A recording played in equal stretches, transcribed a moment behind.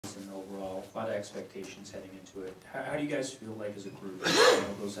a lot of expectations heading into it. How do you guys feel like as a group,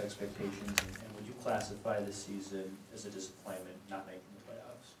 those expectations, and would you classify this season as a disappointment not making the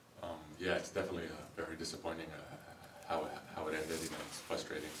playoffs? Yeah, it's definitely very disappointing how it ended. It's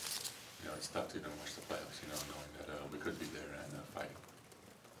frustrating. It's tough to even watch the playoffs, knowing that we could be there and fighting.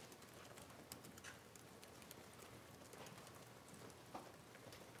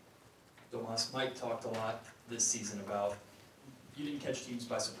 Domantas, Mike talked a lot this season about you didn't catch teams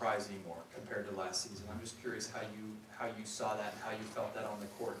by surprise anymore compared to last season. I'm just curious how you saw that, and how you felt that on the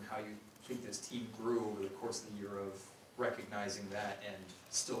court, and how you think this team grew over the course of the year of recognizing that and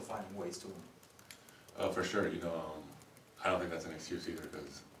still finding ways to win. For sure, I don't think that's an excuse either,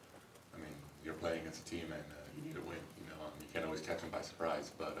 because you're playing against a team and you need to win. You can't always catch them by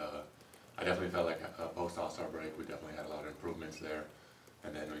surprise, but I definitely felt like post All-Star break we definitely had a lot of improvements there.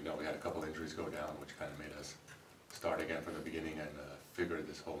 And then we had a couple injuries go down, which kind of made us start again from the beginning and figure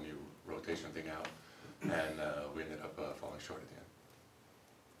this whole new rotation thing out. And we ended up falling short at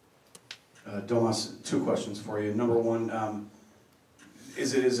the end. Domas, two questions for you. Number one,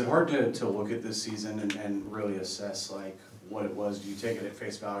 is it hard to look at this season and really assess like what it was? Do you take it at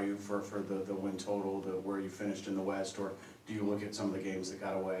face value for the win total, where you finished in the West, or do you look at some of the games that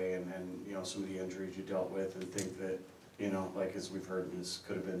got away and some of the injuries you dealt with and think that, like as we've heard, this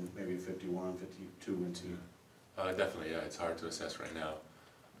could have been maybe 51, 52 win team? Definitely, yeah. It's hard to assess right now.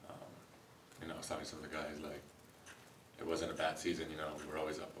 I was talking to some of the guys, like, it wasn't a bad season, we were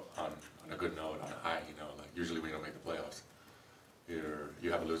always up on a good note, on a high, like usually when you don't make the playoffs, you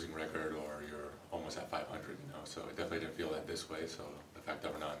have a losing record or you're almost at 500, so it definitely didn't feel that this way, so the fact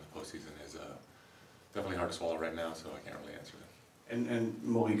that we're not in the postseason is definitely hard to swallow right now, so I can't really answer that. And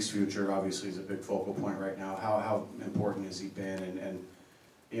Malik's future obviously is a big focal point right now. How important has he been, and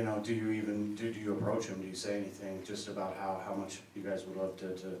do you approach him? Do you say anything just about how much you guys would love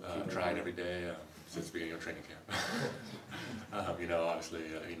to keep tried every day since the beginning of training camp. Obviously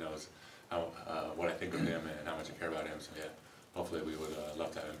he knows what I think of him and how much I care about him, so yeah, hopefully we would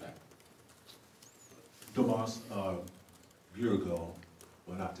love to have him back. Domas, a year ago,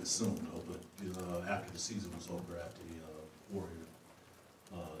 well not this soon though, but after the season was over, after the Warrior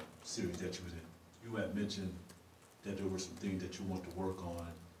series that you was in, you had mentioned that there were some things that you wanted to work on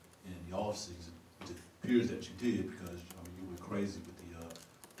in the off season, which it appears that you did, because you were crazy with the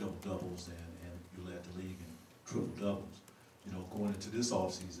double doubles and you led the league in triple doubles. Going into this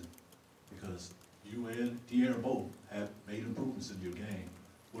off season, because you and De'Aaron both have made improvements in your game.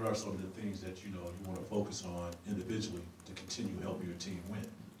 What are some of the things that you want to focus on individually to continue helping your team win?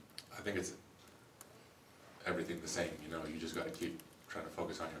 I think it's everything the same. You just got to keep trying to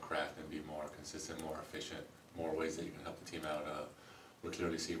focus on your craft and be more consistent, more efficient, more ways that you can help the team out. We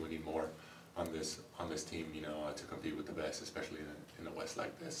clearly see we need more on this team, to compete with the best, especially in the West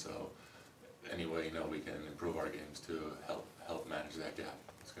like this. So any way we can improve our games to help manage that gap,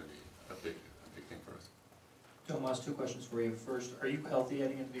 it's going to be a big thing for us. Domas, two questions for you. First, are you healthy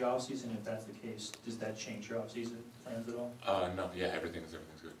heading into the offseason? If that's the case, does that change your offseason plans at all? No, yeah, everything's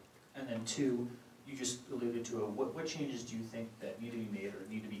good. And then two, you just alluded to it. What changes do you think that need to be made or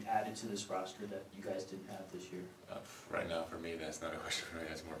need to be added to this roster that you guys didn't have this year? Right now, for me, that's not a question for me.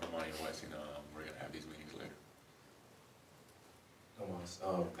 That's more of a money in West. We're going to have these meetings later.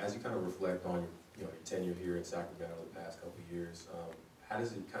 Domas, as you kind of reflect on your tenure here in Sacramento the past couple of years, how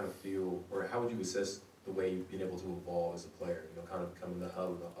does it kind of feel, or how would you assess the way you've been able to evolve as a player? Kind of becoming the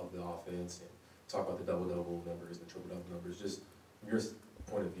hub of the offense, and talk about the double-double numbers, the triple-double numbers. Just from your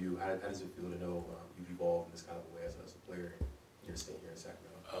point of view, how does it feel to know you've evolved in this kind of a way as a player in your stay here in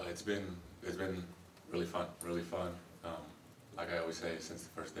Sacramento? It's been really fun, really fun. Like I always say, since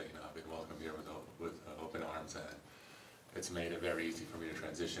the first day, I've been welcomed here with open arms, and it's made it very easy for me to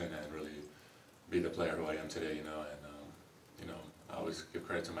transition and really be the player who I am today. I always give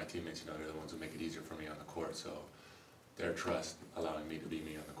credit to my teammates. They're the ones who make it easier for me on the court. So their trust, allowing me to be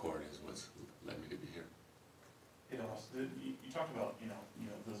me on the court, is what's led me to be here. You talked about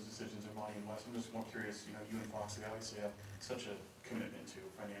those decisions in Monty and West. I'm just more curious. You and Foxy obviously have such a commitment to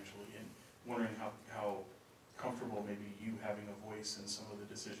financially, and wondering how comfortable maybe you having a voice in some of the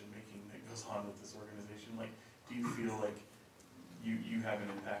decision making that goes on with this organization. Like, do you feel like you have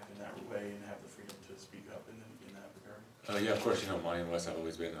an impact in that way and have the freedom to speak up in that regard? Yeah, of course. Monty and West have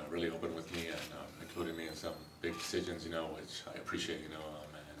always been really open with me and included me in some big decisions. Which I appreciate. And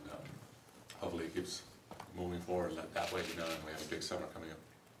hopefully it keeps moving forward that way, and we have a big summer coming up.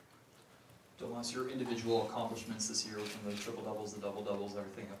 Domas, your individual accomplishments this year, from the triple doubles, the double doubles,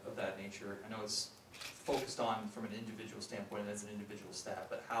 everything of that nature. I know it's focused on from an individual standpoint and as an individual stat,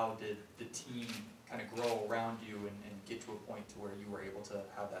 but how did the team kind of grow around you and get to a point to where you were able to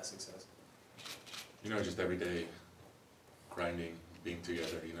have that success? Just every day grinding, being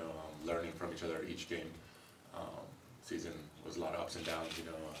together, learning from each other each game. Season was a lot of ups and downs,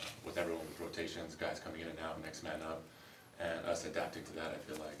 with everyone with rotations, guys coming in and out, next man up, and us adapting to that,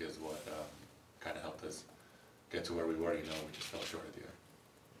 I feel like, is what kind of helped us get to where we were, we just fell short at the end.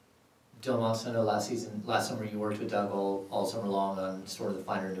 Domantas, I know last summer you worked with Doug all summer long on sort of the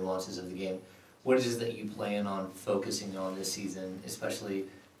finer nuances of the game. What is it that you plan on focusing on this season, especially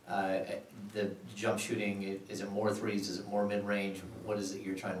the jump shooting? Is it more threes? Is it more mid-range? What is it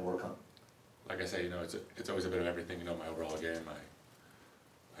you're trying to work on? Like I say, it's always a bit of everything, my overall game.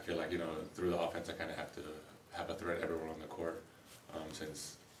 I feel like, through the offense I kind of have to have a threat everywhere on the court,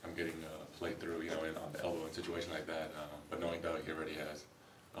 since I'm getting played through, on the elbow and situation like that. But knowing Doug, he already has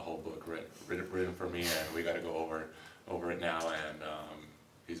a whole book written for me, and we got to go over it now, and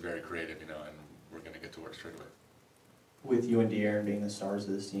he's very creative, and we're going to get to work straight away. With you and De'Aaron being the stars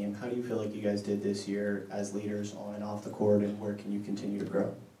of this team, how do you feel like you guys did this year as leaders on and off the court, and where can you continue to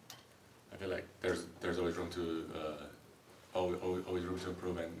grow? I feel like there's always room to always room to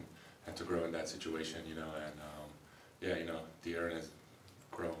improve and to grow in that situation, and De'Aaron has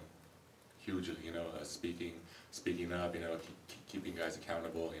grown hugely, speaking up, keeping guys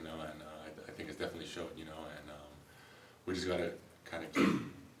accountable, and I think it's definitely showed, and we just gotta kind of keep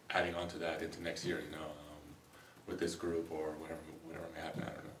adding on to that into next year, with this group or whatever may happen, I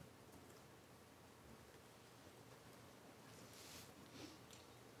don't know.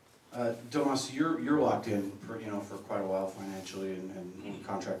 Domas, you're locked in for quite a while financially and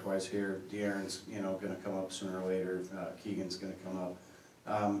contract wise here. De'Aaron's going to come up sooner or later. Keegan's going to come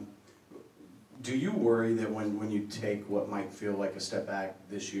up. Do you worry that when you take what might feel like a step back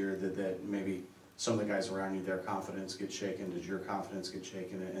this year, that maybe some of the guys around you, their confidence gets shaken? Does your confidence get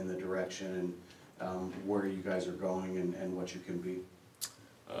shaken in the direction and where you guys are going and what you can be?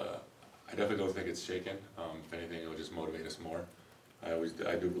 I definitely don't think it's shaken. If anything, it'll just motivate us more. I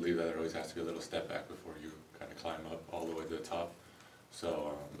do believe that there always has to be a little step back before you kind of climb up all the way to the top.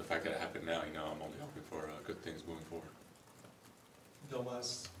 So the fact that it happened now, I'm only hoping for good things moving forward.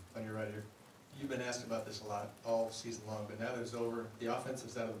 Domas, on your right here, you've been asked about this a lot all season long, but now that it's over, the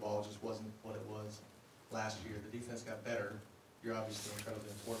offensive side of the ball just wasn't what it was last year. The defense got better. You're obviously incredibly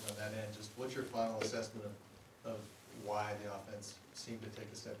important on that end. Just what's your final assessment of why the offense seemed to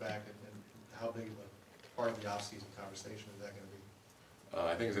take a step back, and how big of a part of the offseason conversation is that going to be?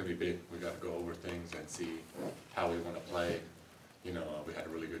 I think it's going to be big. We got to go over things and see how we want to play. We had a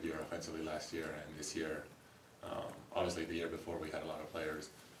really good year offensively last year, and this year, obviously the year before we had a lot of players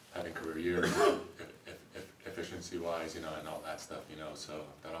having career years, efficiency-wise, and all that stuff, so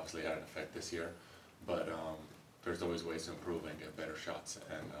that obviously had an effect this year. But there's always ways to improve and get better shots,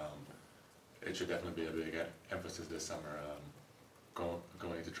 and it should definitely be a big emphasis this summer,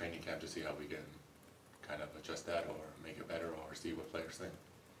 going into training camp to see how we can kind of adjust that or make it better or see what players think.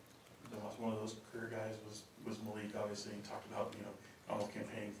 One of those career guys was Malik, obviously. He talked about, almost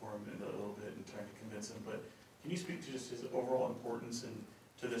campaigning for him a little bit and trying to convince him, but can you speak to just his overall importance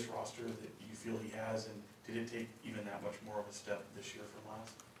to this roster that you feel he has, and did it take even that much more of a step this year from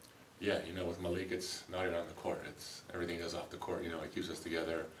last? Yeah, with Malik, it's not even on the court. It's everything goes off the court. He keeps us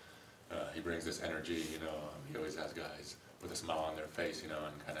together. He brings this energy. He always has guys with a smile on their face. And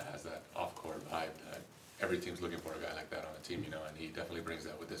kind of has that off-court vibe that every team's looking for a guy like that on the team. And he definitely brings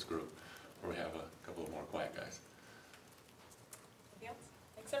that with this group, where we have a couple of more quiet guys. Anything else?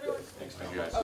 Thanks, everyone. Thanks, guys.